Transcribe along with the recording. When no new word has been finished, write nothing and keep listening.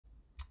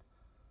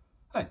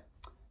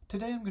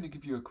Today I'm going to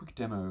give you a quick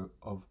demo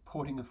of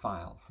porting a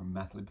file from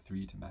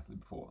mathlib3 to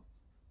mathlib4.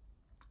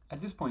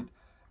 At this point,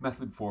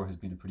 mathlib4 has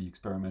been a pretty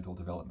experimental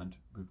development.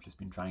 We've just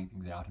been trying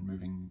things out and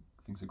moving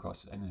things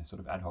across in a sort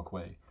of ad hoc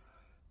way.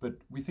 But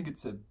we think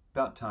it's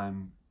about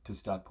time to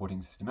start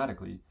porting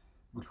systematically,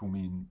 which will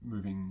mean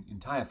moving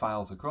entire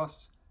files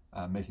across,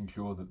 making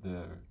sure that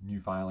the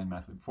new file in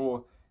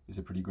mathlib4 is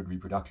a pretty good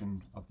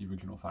reproduction of the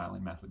original file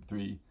in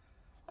mathlib3,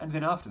 and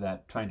then after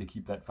that, trying to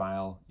keep that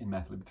file in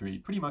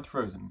mathlib3 pretty much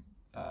frozen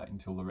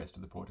until the rest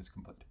of the port is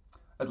complete.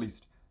 At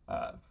least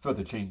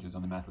further changes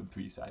on the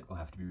mathlib3 side will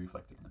have to be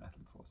reflected on the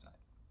mathlib4 side.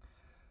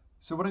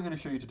 So what I'm going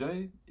to show you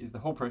today is the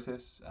whole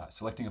process,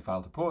 selecting a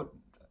file to port,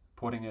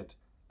 porting it,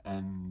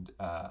 and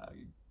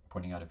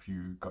pointing out a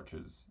few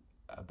gotchas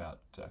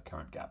about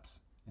current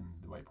gaps in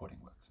the way porting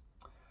works.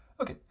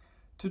 Okay,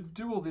 to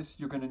do all this,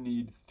 you're going to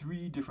need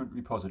 3 different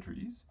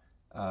repositories.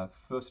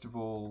 First of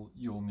all,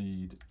 you'll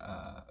need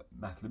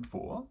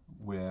mathlib4,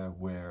 where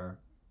we're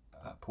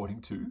porting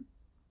to.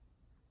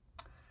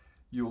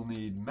 You'll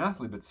need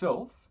mathlib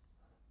itself,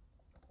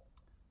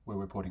 where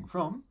we're porting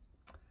from.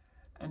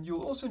 And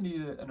you'll also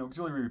need an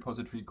auxiliary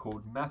repository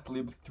called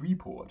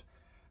mathlib4,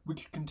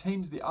 which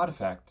contains the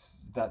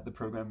artifacts that the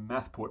program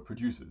mathport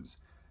produces.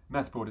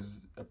 Mathport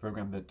is a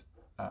program that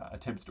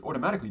attempts to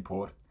automatically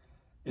port.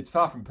 It's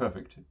far from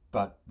perfect,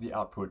 but the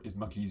output is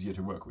much easier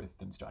to work with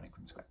than starting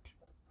from scratch.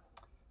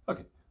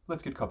 Okay,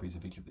 let's get copies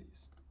of each of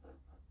these.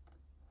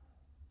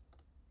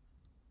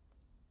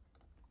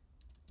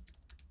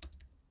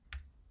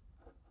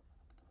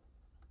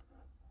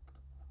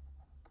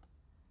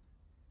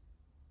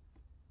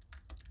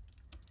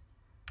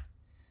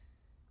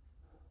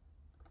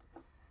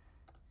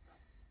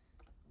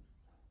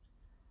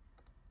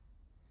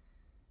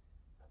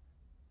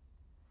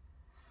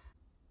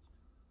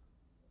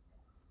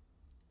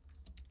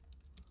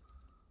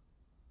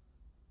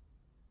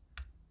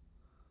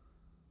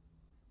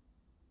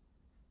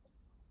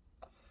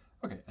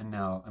 Okay, and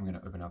now I'm going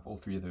to open up all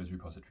 3 of those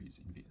repositories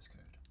in VS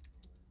Code.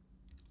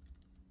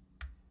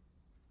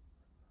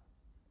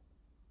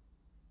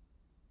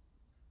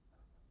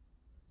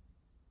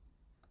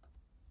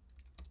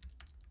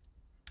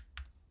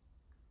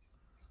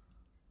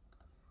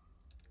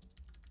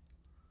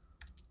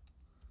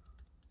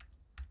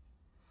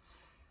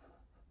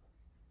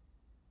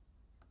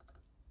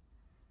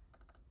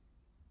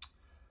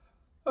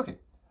 Okay,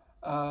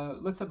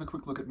 let's have a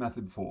quick look at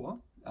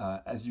mathlib4.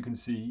 As you can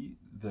see,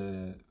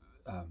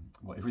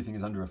 everything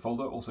is under a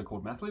folder, also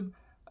called mathlib,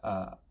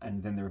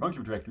 and then there are a bunch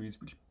of directories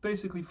which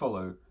basically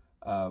follow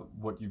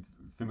what you're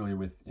familiar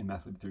with in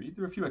mathlib3.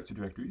 There are a few extra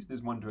directories.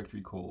 There's one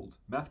directory called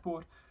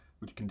mathport,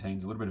 which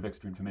contains a little bit of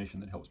extra information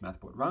that helps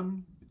mathport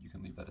run, but you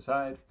can leave that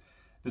aside.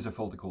 There's a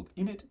folder called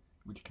init,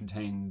 which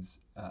contains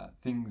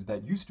things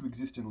that used to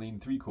exist in Lean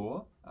 3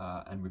 core,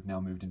 and we've now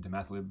moved into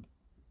mathlib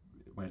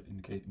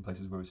in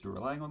places where we're still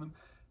relying on them.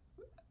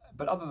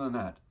 But other than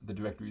that, the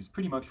directories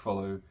pretty much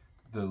follow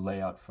the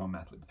layout from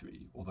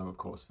mathlib3, although of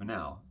course for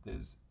now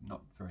there's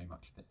not very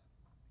much there.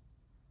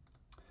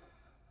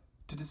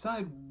 To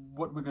decide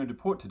what we're going to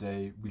port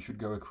today, we should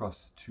go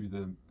across to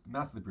the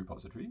mathlib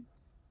repository,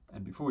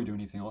 and before we do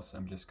anything else,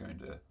 I'm just going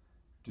to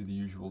do the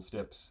usual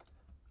steps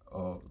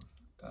of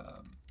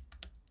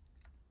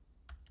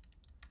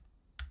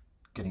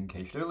getting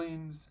cached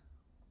oleans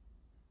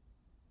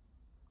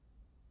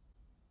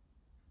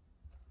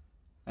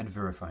and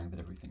verifying that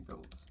everything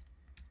builds.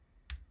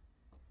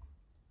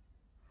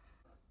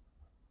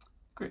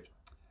 Great.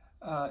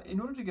 In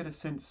order to get a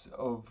sense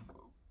of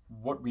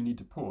what we need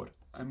to port,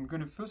 I'm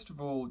going to first of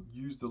all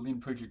use the Lean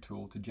project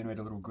tool to generate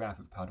a little graph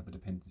of part of the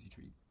dependency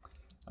tree.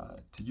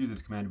 To use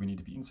this command, we need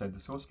to be inside the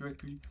source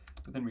directory,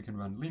 but then we can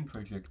run lean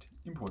project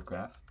import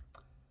graph,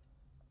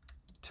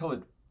 tell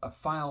it a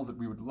file that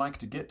we would like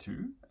to get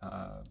to.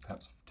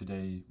 Perhaps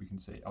today we can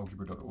say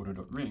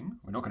algebra.order.ring.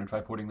 We're not going to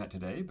try porting that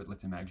today, but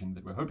let's imagine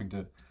that we're hoping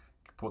to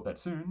port that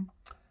soon.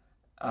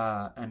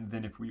 And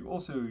then if we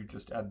also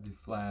just add the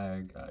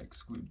flag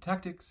exclude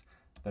tactics,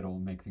 that'll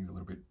make things a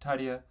little bit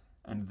tidier.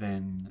 And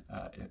then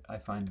I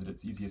find that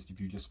it's easiest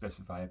if you just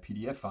specify a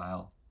PDF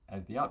file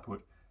as the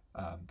output,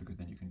 because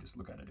then you can just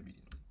look at it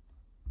immediately.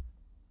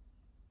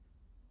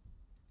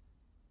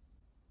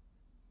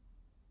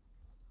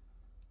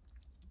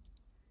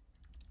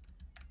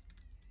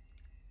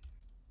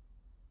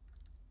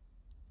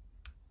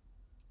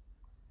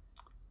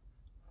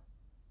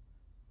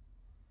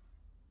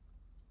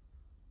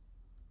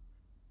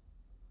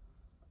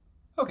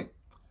 Okay,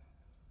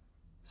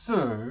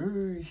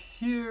 so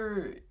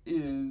here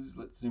is,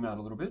 let's zoom out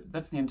a little bit.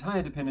 That's the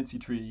entire dependency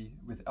tree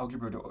with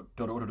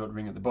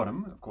algebra.order.ring at the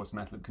bottom. Of course,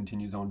 mathlib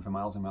continues on for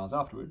miles and miles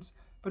afterwards,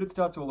 but it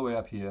starts all the way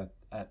up here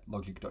at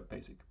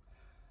logic.basic.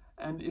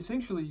 And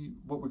essentially,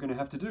 what we're going to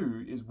have to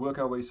do is work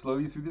our way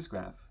slowly through this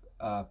graph,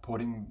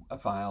 porting a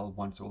file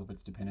once all of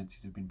its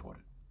dependencies have been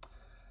ported.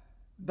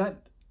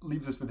 That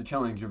leaves us with the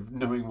challenge of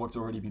knowing what's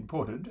already been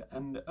ported,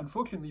 and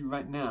unfortunately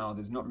right now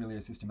there's not really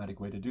a systematic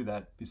way to do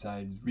that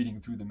besides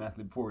reading through the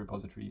mathlib4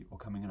 repository or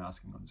coming and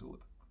asking on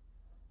Zulip.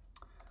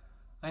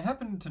 I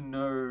happen to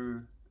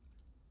know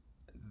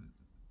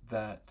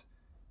that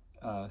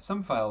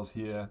some files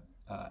here,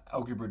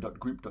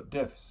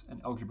 algebra.group.defs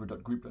and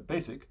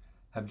algebra.group.basic,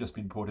 have just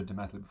been ported to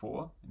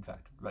mathlib4. In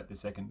fact, right this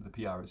second, the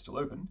PR is still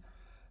open.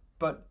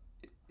 But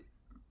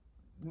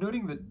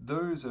noting that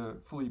those are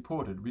fully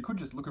ported, we could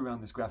just look around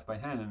this graph by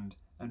hand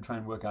and try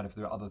and work out if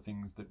there are other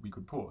things that we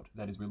could port.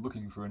 That is, we're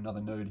looking for another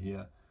node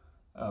here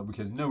which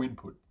has no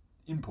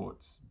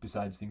imports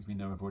besides things we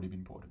know have already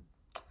been ported.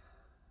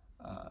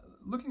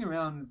 Looking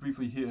around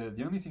briefly here,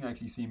 the only thing I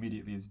actually see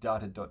immediately is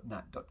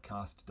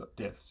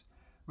data.nat.cast.defs,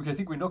 which I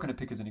think we're not going to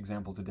pick as an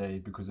example today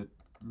because it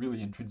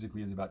really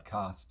intrinsically is about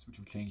casts, which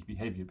have changed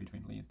behavior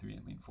between Lean 3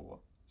 and Lean 4,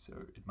 so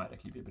it might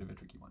actually be a bit of a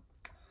tricky one.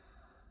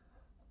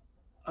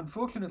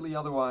 Unfortunately,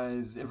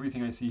 otherwise,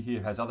 everything I see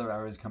here has other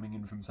arrows coming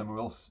in from somewhere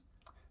else,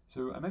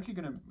 so I'm actually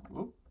going to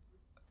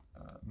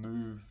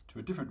move to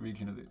a different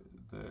region of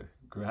the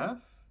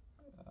graph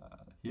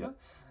here,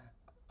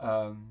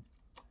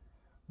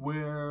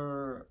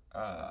 where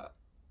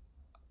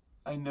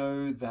I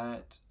know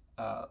that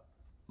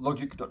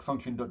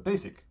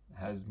logic.function.basic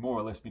has more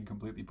or less been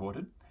completely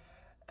ported,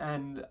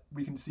 and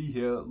we can see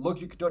here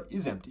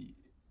logic.isEmpty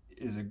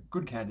is a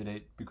good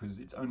candidate because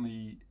its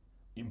only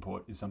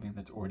import is something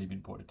that's already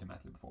been ported to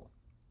mathlib4.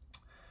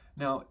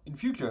 Now, in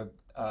future,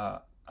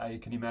 I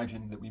can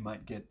imagine that we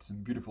might get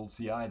some beautiful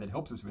CI that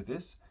helps us with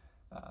this,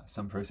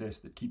 some process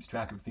that keeps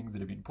track of things that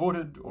have been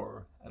ported,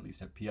 or at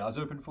least have PRs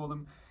open for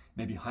them,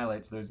 maybe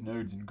highlights those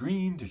nodes in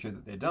green to show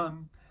that they're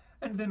done,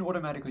 and then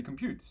automatically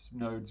computes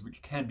nodes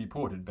which can be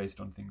ported based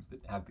on things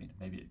that have been.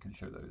 Maybe it can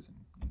show those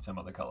in some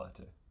other color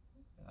to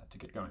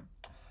get going.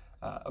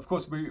 Of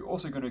course, we're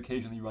also going to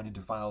occasionally run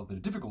into files that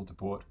are difficult to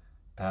port,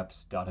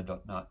 perhaps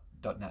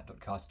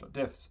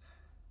data.nat.cast.defs,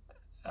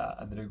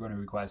 and that are going to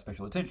require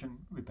special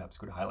attention. We perhaps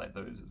could highlight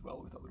those as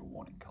well with a little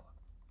warning color.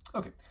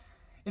 Okay,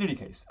 in any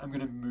case, I'm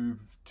going to move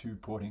to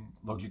porting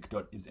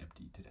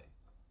logic.isEmpty today.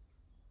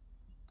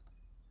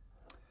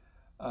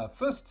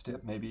 First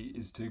step maybe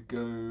is to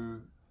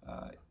go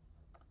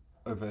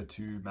over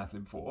to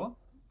mathlib4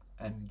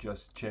 and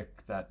just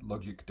check that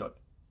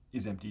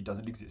logic.isEmpty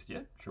doesn't exist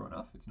yet. Sure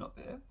enough, it's not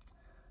there.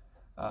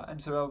 And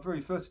so our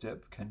very first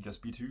step can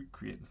just be to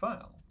create the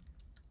file.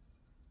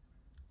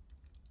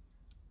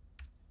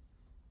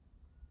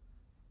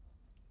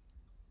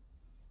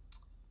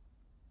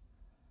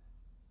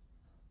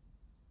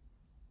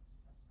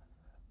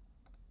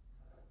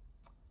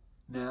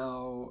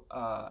 Now,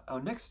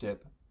 our next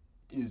step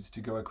is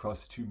to go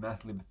across to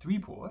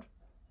mathlib3 port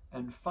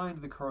and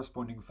find the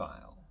corresponding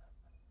file.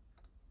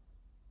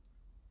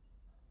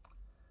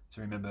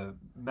 So remember,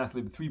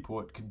 mathlib3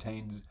 port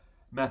contains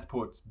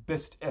mathport's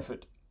best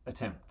effort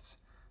attempts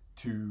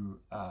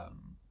to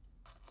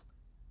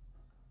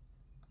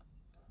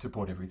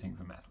port everything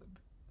from mathlib.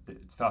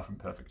 It's far from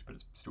perfect, but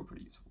it's still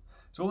pretty useful.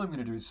 So all I'm going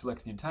to do is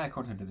select the entire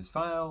content of this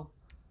file,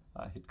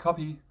 hit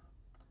copy,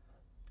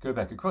 go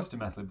back across to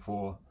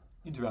mathlib4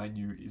 into our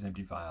new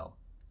isEmpty file,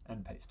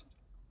 and paste it.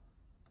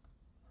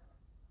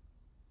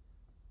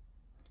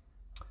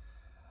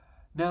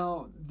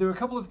 Now, there are a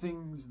couple of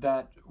things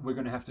that we're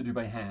going to have to do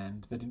by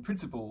hand that in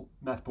principle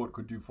Mathport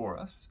could do for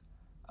us.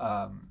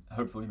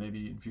 Hopefully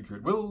maybe in future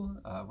it will,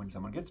 when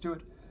someone gets to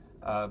it.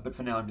 But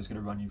for now I'm just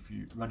going to run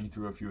you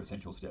through a few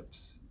essential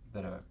steps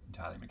that are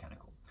entirely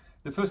mechanical.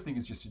 The first thing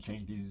is just to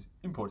change these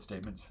import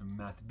statements from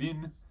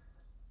mathbin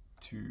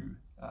to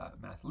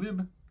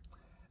mathlib.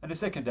 And a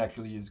second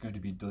actually is going to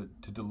be to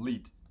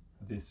delete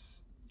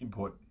this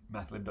import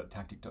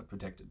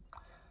mathlib.tactic.protected.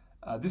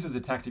 This is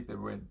a tactic that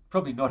we're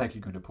probably not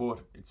actually going to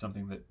port. It's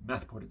something that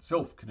Mathport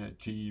itself can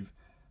achieve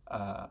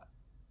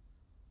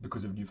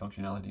because of new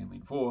functionality in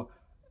Lean 4,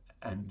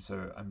 and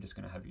so I'm just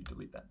going to have you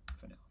delete that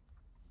for now.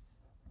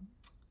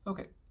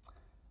 Okay.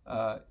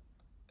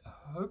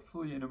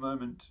 Hopefully in a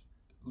moment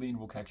Lean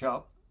will catch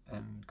up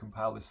and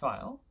compile this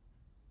file.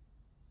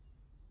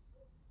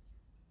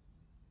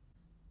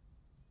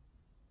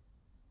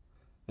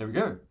 There we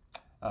go.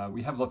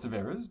 We have lots of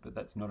errors, but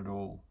that's not at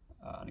all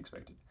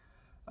unexpected.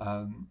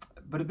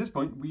 But at this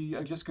point, we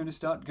are just going to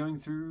start going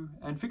through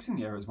and fixing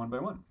the errors one by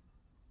one.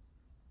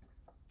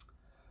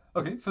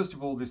 Okay, first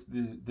of all, there's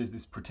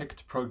this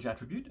protect proj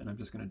attribute, and I'm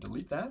just going to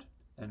delete that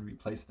and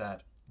replace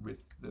that with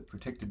the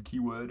protected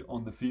keyword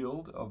on the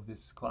field of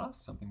this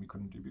class, something we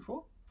couldn't do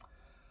before.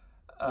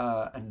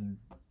 And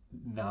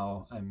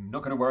now I'm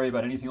not going to worry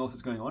about anything else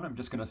that's going on. I'm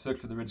just going to search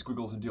for the red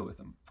squiggles and deal with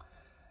them.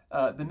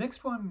 The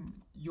next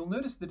one, you'll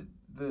notice that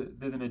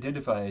there's an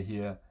identifier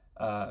here,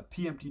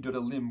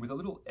 pempty.alim with a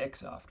little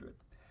x after it.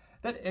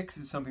 That x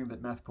is something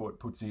that Mathport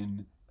puts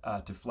in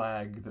to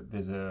flag that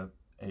there's a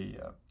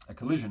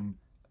collision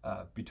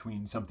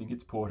between something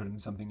it's ported and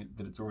something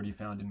that it's already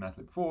found in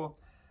mathlib4.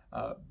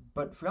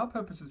 But for our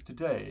purposes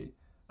today,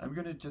 I'm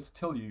going to just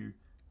tell you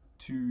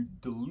to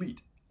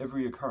delete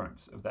every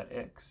occurrence of that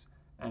x.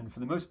 And for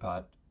the most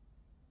part,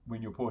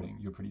 when you're porting,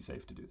 you're pretty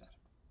safe to do that.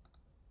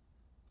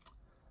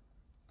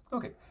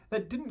 Okay,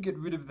 that didn't get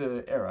rid of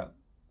the error.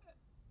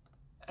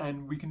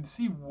 And we can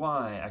see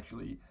why,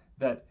 actually,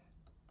 that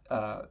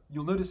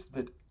you'll notice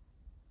that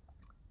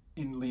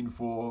in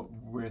lean4,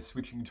 we're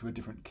switching to a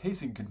different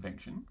casing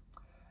convention,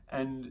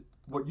 and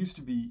what used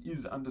to be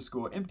is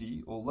underscore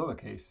empty, or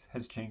lowercase,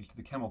 has changed to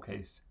the camel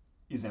case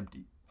is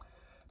empty.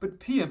 But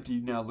p-empty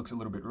now looks a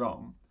little bit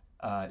wrong.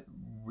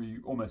 We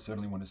almost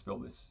certainly want to spell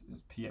this as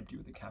p-empty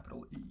with a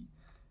capital E.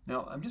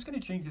 Now, I'm just going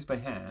to change this by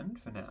hand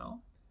for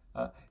now.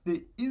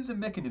 There is a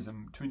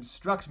mechanism to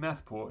instruct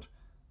mathlib4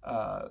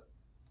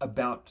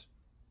 about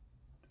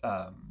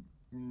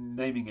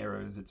naming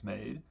errors it's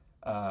made,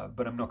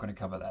 but I'm not going to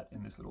cover that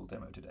in this little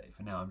demo today.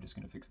 For now, I'm just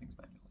going to fix things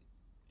manually.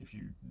 If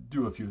you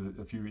do a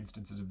few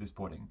instances of this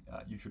porting,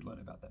 you should learn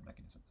about that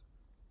mechanism.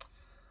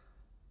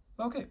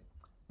 Okay,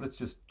 let's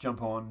just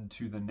jump on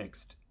to the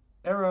next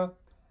error.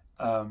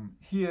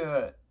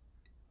 Here,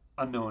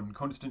 unknown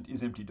constant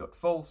is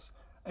empty.false,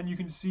 and you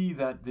can see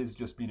that there's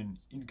just been an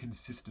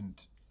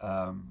inconsistent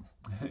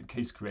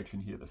case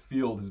correction here. The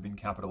field has been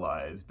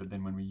capitalized, but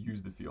then when we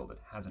use the field, it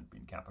hasn't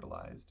been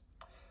capitalized.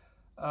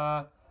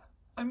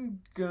 I'm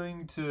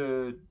going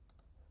to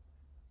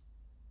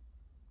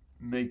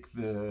make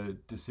the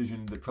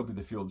decision that probably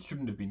the field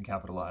shouldn't have been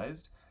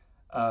capitalized.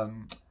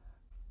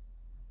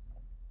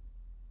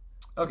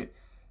 Okay,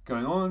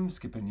 going on,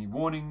 skip any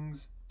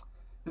warnings.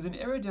 There's an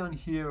error down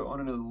here on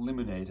an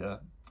eliminator.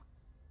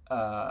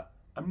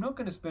 I'm not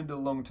going to spend a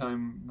long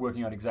time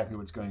working out exactly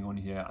what's going on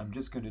here. I'm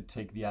just going to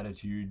take the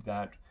attitude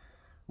that,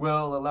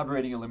 well,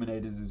 elaborating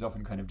eliminators is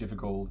often kind of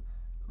difficult.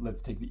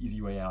 Let's take the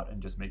easy way out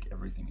and just make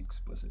everything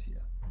explicit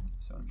here.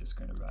 So I'm just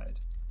going to write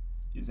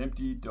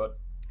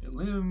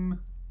isEmpty.elim,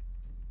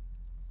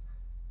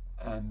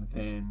 and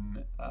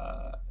then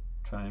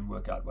try and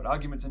work out what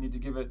arguments I need to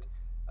give it.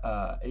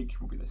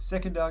 H will be the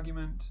second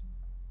argument,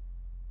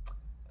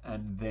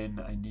 and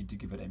then I need to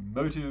give it a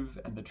motive,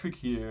 and the trick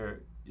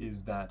here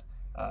is that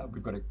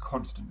we've got a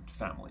constant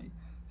family.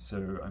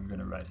 So I'm going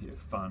to write here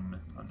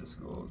fun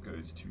underscore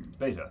goes to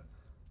beta.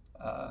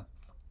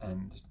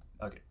 And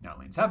okay, now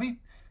Lean's happy,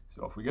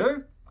 so off we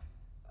go.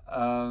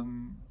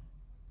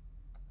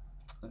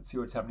 Let's see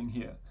what's happening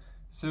here.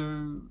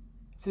 So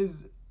it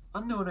says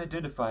unknown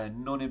identifier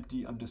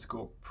non-empty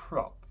underscore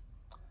prop.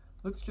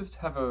 Let's just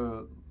have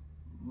a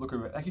look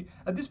around. Actually,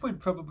 at this point,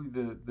 probably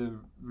the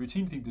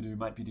routine thing to do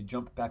might be to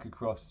jump back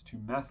across to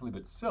mathlib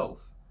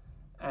itself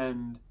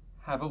and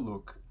have a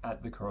look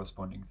at the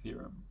corresponding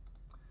theorem.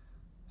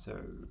 So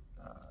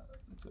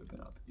let's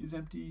open up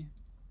isEmpty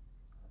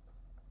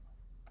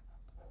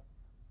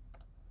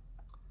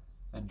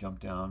and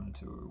jump down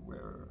to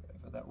wherever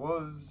that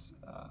was.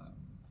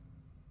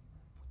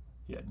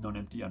 Yeah,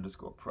 non-empty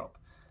underscore prop.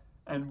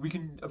 And we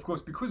can, of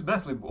course, because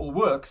mathlib all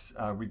works,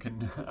 we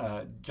can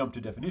jump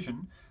to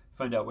definition,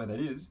 find out where that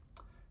is.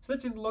 So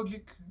that's in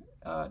logic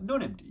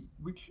non-empty,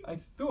 which I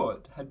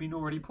thought had been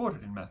already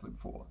ported in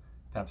mathlib4.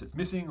 Perhaps it's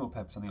missing, or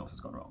perhaps something else has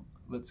gone wrong.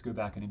 Let's go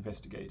back and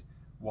investigate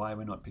why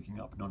we're not picking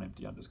up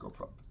non-empty underscore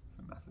prop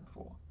from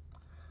mathlib4.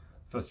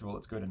 First of all,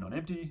 let's go to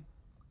non-empty,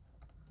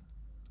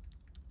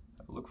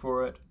 have a look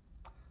for it.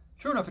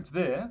 Sure enough, it's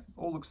there,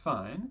 all looks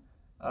fine.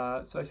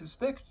 So I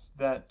suspect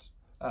that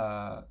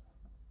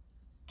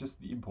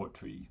just the import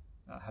tree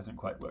hasn't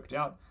quite worked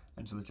out,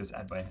 and so let's just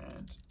add by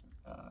hand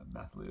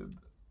mathlib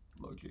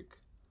logic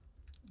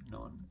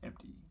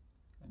non-empty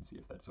and see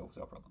if that solves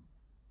our problem.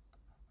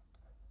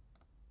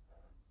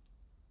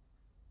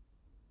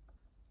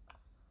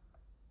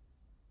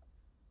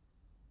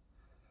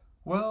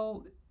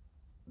 Well,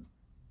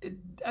 it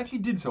actually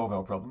did solve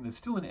our problem. There's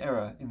still an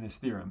error in this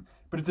theorem,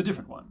 but it's a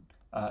different one.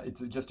 It's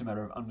just a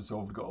matter of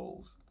unsolved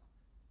goals.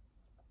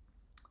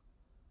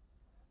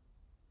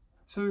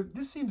 So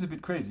this seems a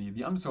bit crazy.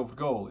 The unsolved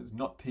goal is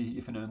not P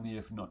if and only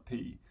if not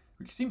P,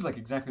 which seems like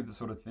exactly the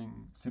sort of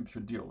thing simp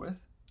should deal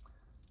with.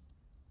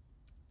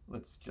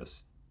 Let's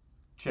just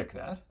check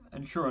that.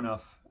 And sure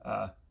enough,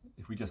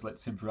 if we just let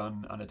simp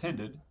run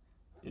unattended,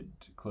 it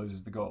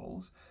closes the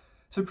goals.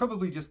 So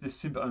probably just this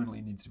simp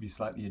only needs to be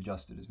slightly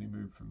adjusted as we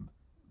move from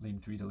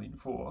lean3 to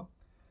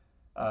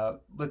lean4.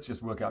 Let's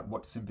just work out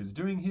what simp is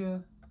doing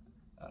here.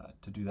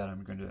 To do that,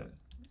 I'm going to,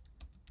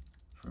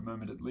 for a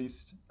moment at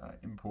least,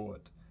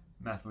 import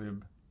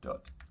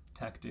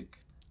mathlib.tactic,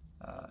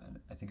 and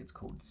I think it's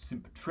called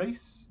simp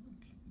trace,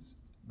 which is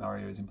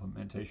Mario's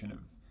implementation of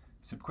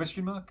simp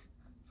question mark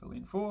for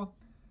lean4.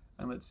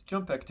 And let's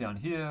jump back down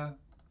here,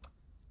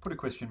 put a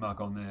question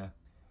mark on there,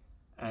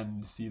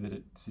 and see that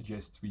it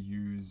suggests we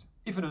use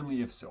if and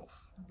only if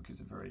self, which is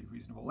a very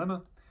reasonable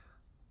lemma.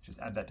 Let's just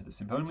add that to the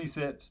simp only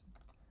set,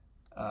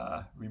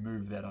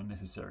 remove that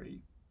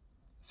unnecessary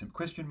simp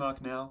question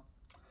mark now,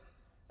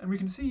 and we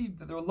can see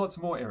that there are lots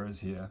more errors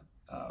here,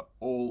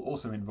 all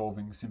also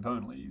involving simp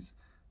onlys.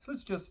 So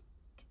let's just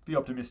be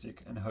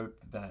optimistic and hope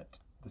that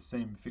the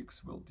same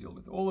fix will deal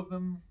with all of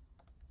them.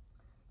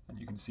 And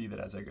you can see that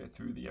as I go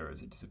through, the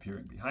errors are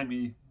disappearing behind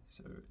me,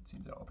 so it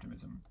seems our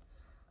optimism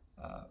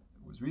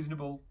was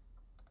reasonable.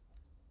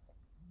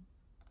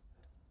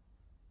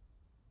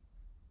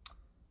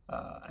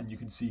 And you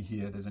can see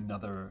here there's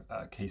another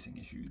casing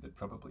issue that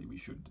probably we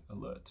should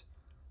alert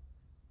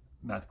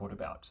mathlib4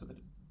 about so that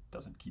it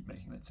doesn't keep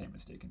making that same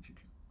mistake in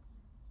future.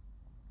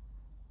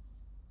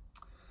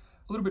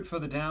 A little bit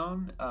further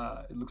down,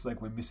 it looks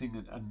like we're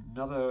missing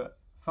another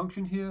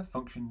function here,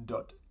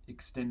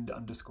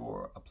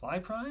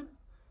 function.extend_apply prime.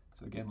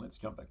 So again, let's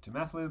jump back to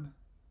mathlib.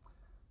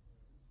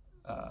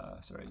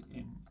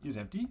 In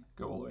isEmpty,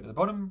 go all the way to the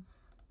bottom,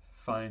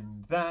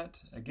 find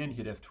that, again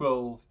hit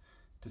F12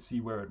 to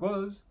see where it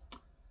was,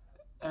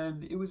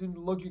 and it was in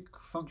logic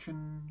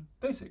function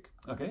basic.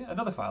 Okay,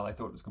 another file I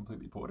thought was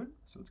completely ported,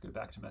 so let's go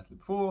back to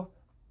mathlib4,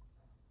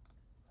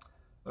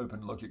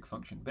 open logic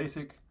function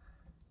basic,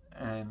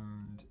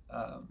 and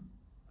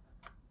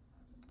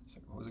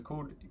what was it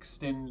called?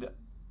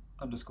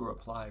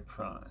 Extend_apply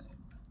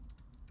prime.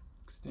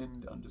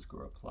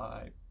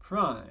 Extend_apply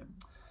prime.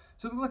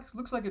 So it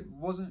looks like it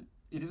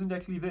isn't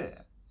actually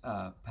there.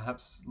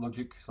 Perhaps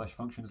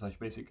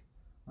logic/function/basic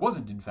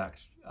wasn't in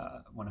fact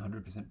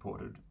 100%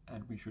 ported,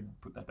 and we should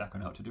put that back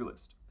on our to-do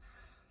list.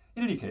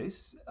 In any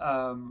case,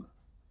 all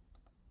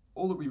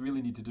that we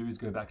really need to do is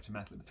go back to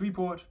mathlib3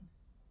 port,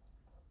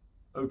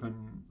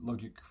 open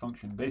logic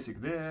function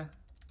basic there,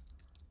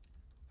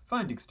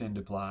 find extend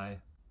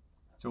apply.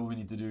 So all we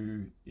need to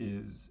do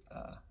is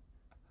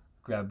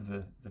grab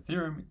the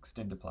theorem,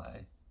 extend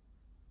apply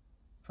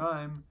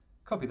prime,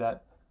 copy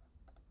that,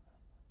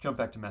 jump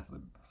back to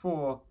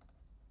mathlib4,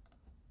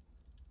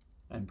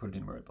 and put it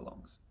in where it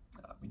belongs.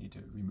 We need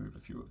to remove a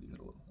few of these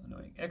little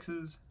annoying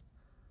X's,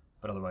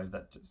 but otherwise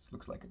that just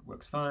looks like it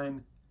works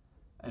fine.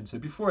 And so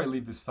before I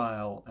leave this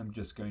file, I'm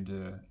just going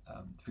to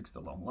fix the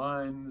long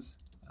lines.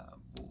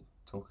 We'll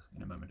talk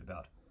in a moment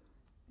about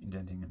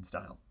indenting and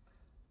style.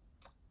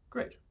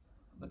 Great,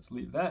 let's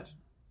leave that.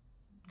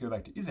 Go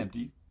back to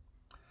isEmpty.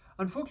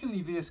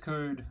 Unfortunately, VS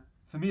Code,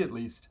 for me at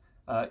least,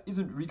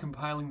 isn't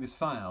recompiling this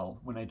file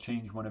when I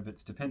change one of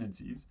its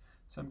dependencies,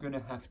 so I'm going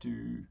to have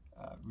to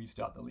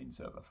restart the lean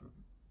server.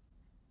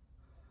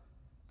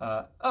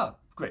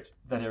 Great,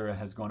 that error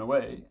has gone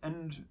away,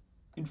 and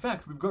in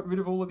fact we've got rid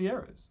of all of the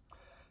errors.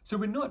 So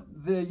we're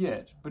not there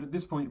yet, but at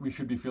this point we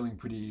should be feeling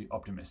pretty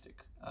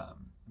optimistic.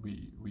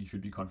 We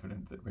should be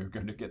confident that we're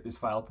going to get this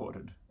file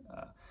ported.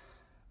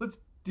 Let's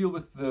deal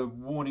with the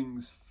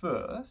warnings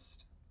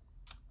first.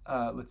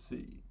 Let's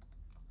see.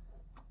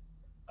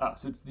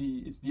 So it's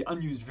the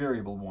unused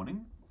variable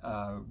warning,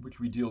 which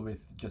we deal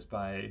with just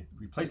by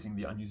replacing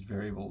the unused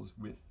variables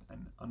with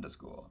an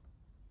underscore.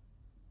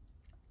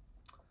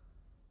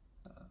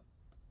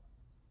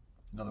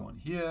 Another one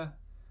here.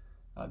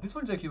 This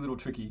one's actually a little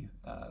tricky.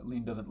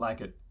 Lean doesn't like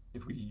it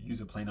if we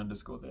use a plain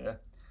underscore there.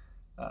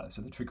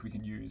 So the trick we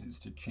can use is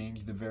to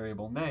change the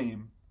variable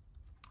name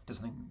to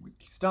something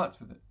which starts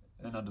with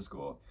an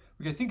underscore,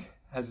 which I think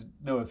has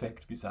no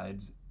effect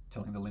besides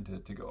telling the linter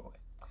to go away.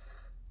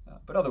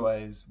 But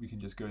otherwise, we can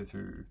just go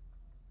through,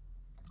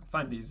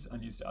 find these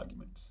unused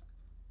arguments,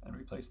 and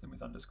replace them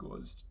with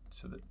underscores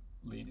so that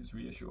Lean is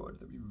reassured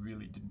that we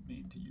really didn't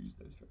mean to use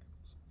those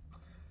variables.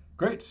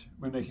 Great,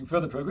 we're making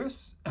further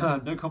progress.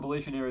 No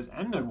compilation errors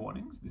and no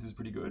warnings. This is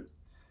pretty good.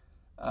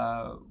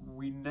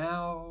 We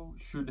now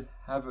should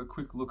have a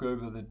quick look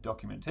over the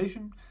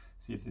documentation,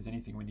 see if there's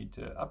anything we need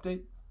to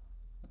update.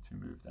 Let's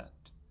remove that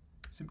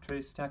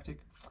simptrace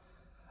tactic.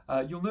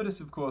 You'll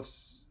notice, of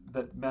course,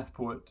 that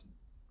mathport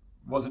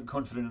wasn't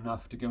confident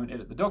enough to go and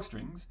edit the doc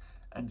strings,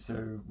 and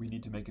so we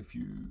need to make a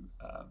few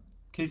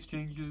case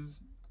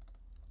changes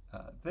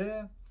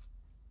there.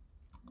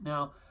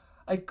 Now,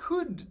 I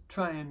could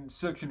try and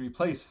search and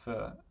replace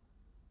for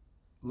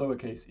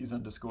lowercase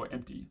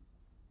is_empty,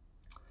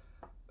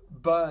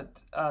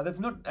 but that's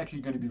not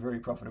actually going to be very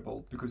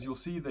profitable, because you'll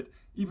see that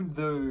even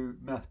though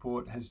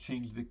mathport has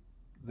changed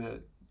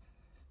the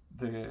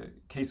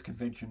case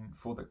convention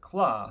for the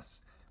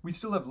class, we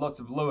still have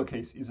lots of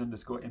lowercase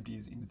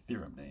is_empties in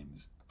theorem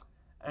names.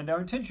 And our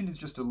intention is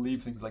just to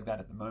leave things like that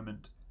at the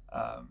moment.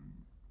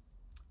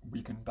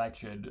 We can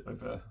backshed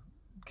over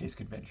case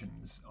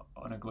conventions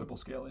on a global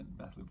scale in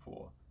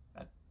mathlib4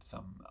 at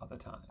some other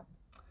time.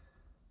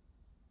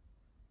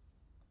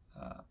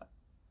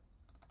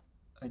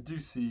 I do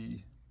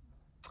see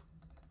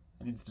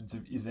an instance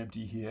of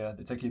isEmpty here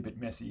that's actually a bit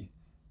messy.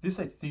 This,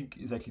 I think,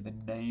 is actually the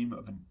name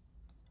of an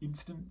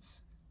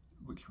instance,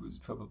 which was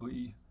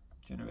probably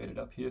generated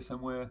up here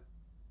somewhere.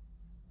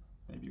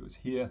 Maybe it was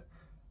here.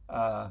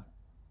 And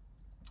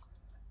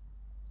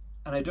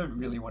I don't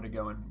really want to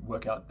go and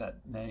work out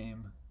that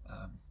name.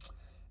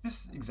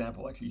 This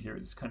example actually here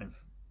is kind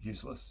of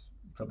useless.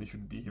 Probably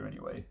shouldn't be here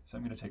anyway. So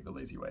I'm going to take the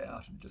lazy way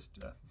out and just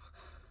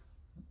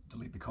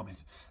delete the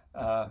comment.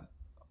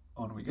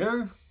 On we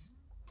go.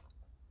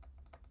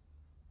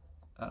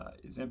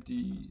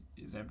 isEmpty,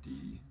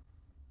 isEmpty.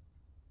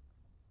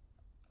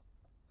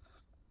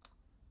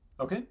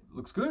 Okay,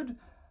 looks good.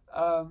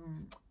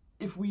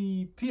 If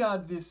we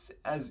PR'd this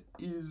as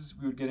is,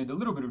 we would get into a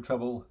little bit of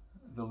trouble.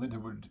 The linter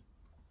would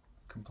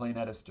complain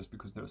at us just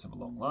because there are some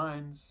long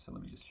lines. So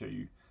let me just show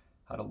you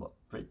how to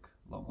break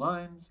long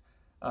lines.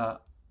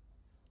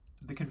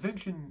 The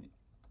convention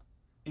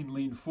in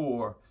Lean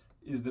 4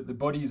 is that the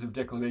bodies of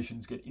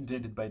declarations get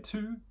indented by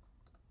 2.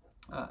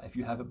 If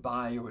you have a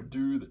by or a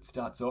do that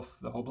starts off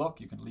the whole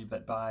block, you can leave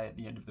that by at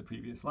the end of the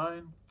previous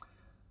line.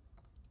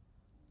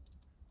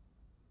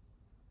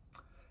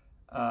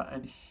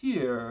 And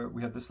here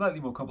we have the slightly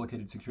more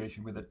complicated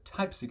situation where the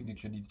type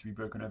signature needs to be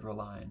broken over a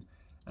line,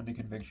 and the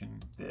convention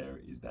there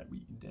is that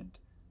we indent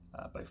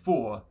by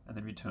 4 and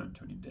then return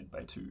to an indent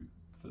by 2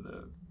 for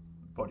the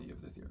body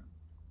of the theorem.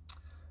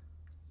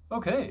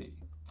 Okay,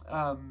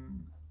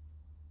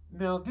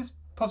 now this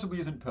possibly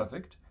isn't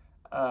perfect,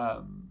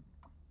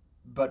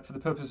 but for the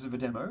purposes of a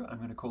demo, I'm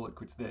going to call it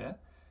quits there.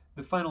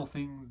 The final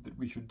thing that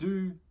we should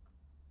do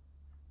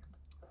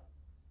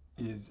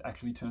is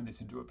actually turn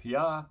this into a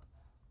PR.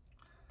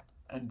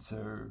 And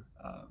so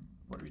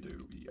what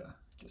do? We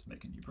just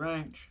make a new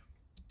branch.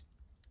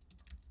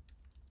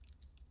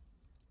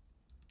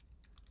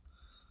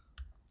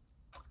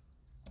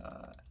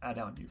 Add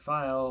our new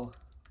file,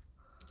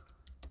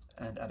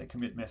 and add a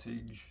commit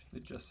message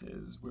that just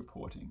says we're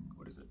porting,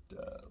 what is it,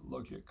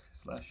 logic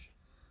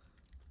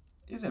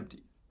 / is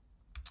empty.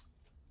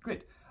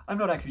 Great. I'm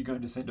not actually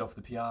going to send off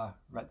the PR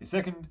right this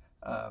second,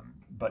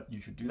 but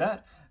you should do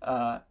that.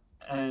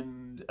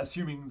 And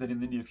assuming that in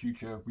the near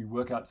future we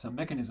work out some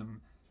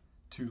mechanism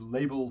to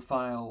label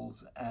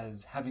files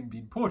as having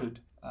been ported,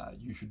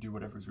 you should do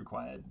whatever is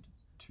required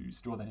to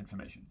store that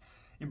information.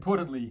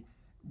 Importantly,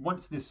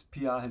 once this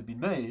PR has been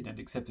made and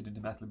accepted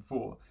into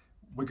mathlib4,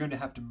 we're going to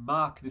have to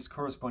mark this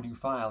corresponding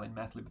file in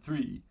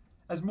mathlib3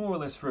 as more or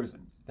less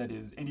frozen. That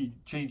is, any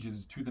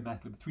changes to the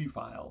mathlib3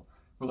 file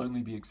will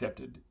only be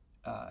accepted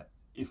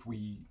if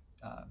we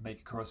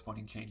make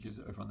corresponding changes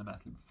over on the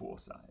mathlib4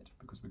 side,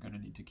 because we're going to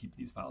need to keep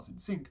these files in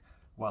sync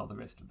while the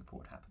rest of the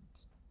port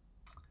happens.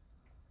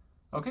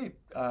 Okay,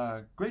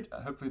 great.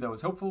 Hopefully that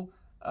was helpful.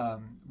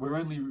 We're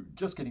only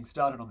just getting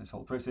started on this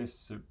whole process,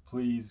 so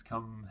please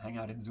come hang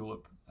out in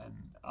Zulip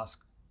and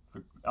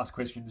ask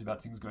questions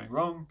about things going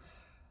wrong.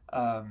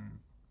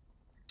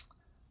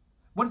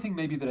 One thing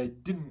maybe that I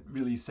didn't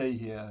really say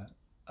here,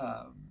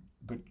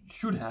 but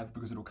should have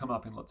because it'll come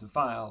up in lots of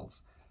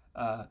files,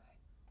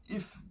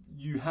 if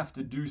you have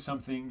to do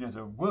something as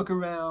a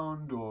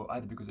workaround, or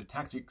either because a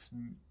tactic's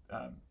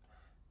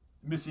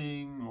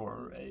missing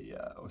or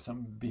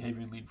some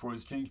behavior in Lean4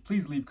 has changed,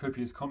 please leave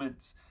copious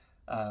comments.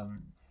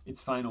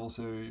 It's fine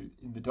also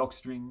in the doc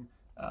string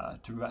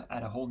to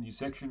add a whole new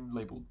section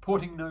labeled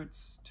porting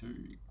notes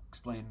to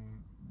explain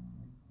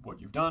what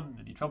you've done,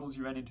 any troubles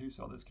you ran into,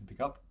 so others can pick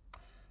up.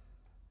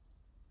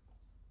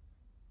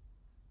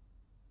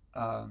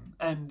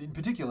 And in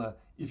particular,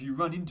 if you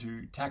run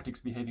into tactics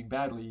behaving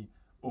badly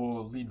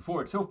or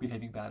Lean4 itself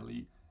behaving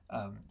badly,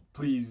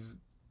 please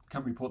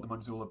come report them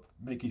on Zulip,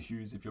 make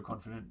issues if you're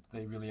confident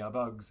they really are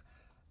bugs,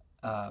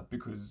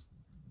 because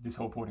this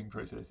whole porting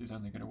process is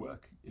only going to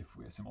work if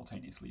we're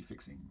simultaneously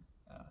fixing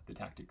the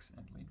tactics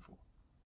and Lean4.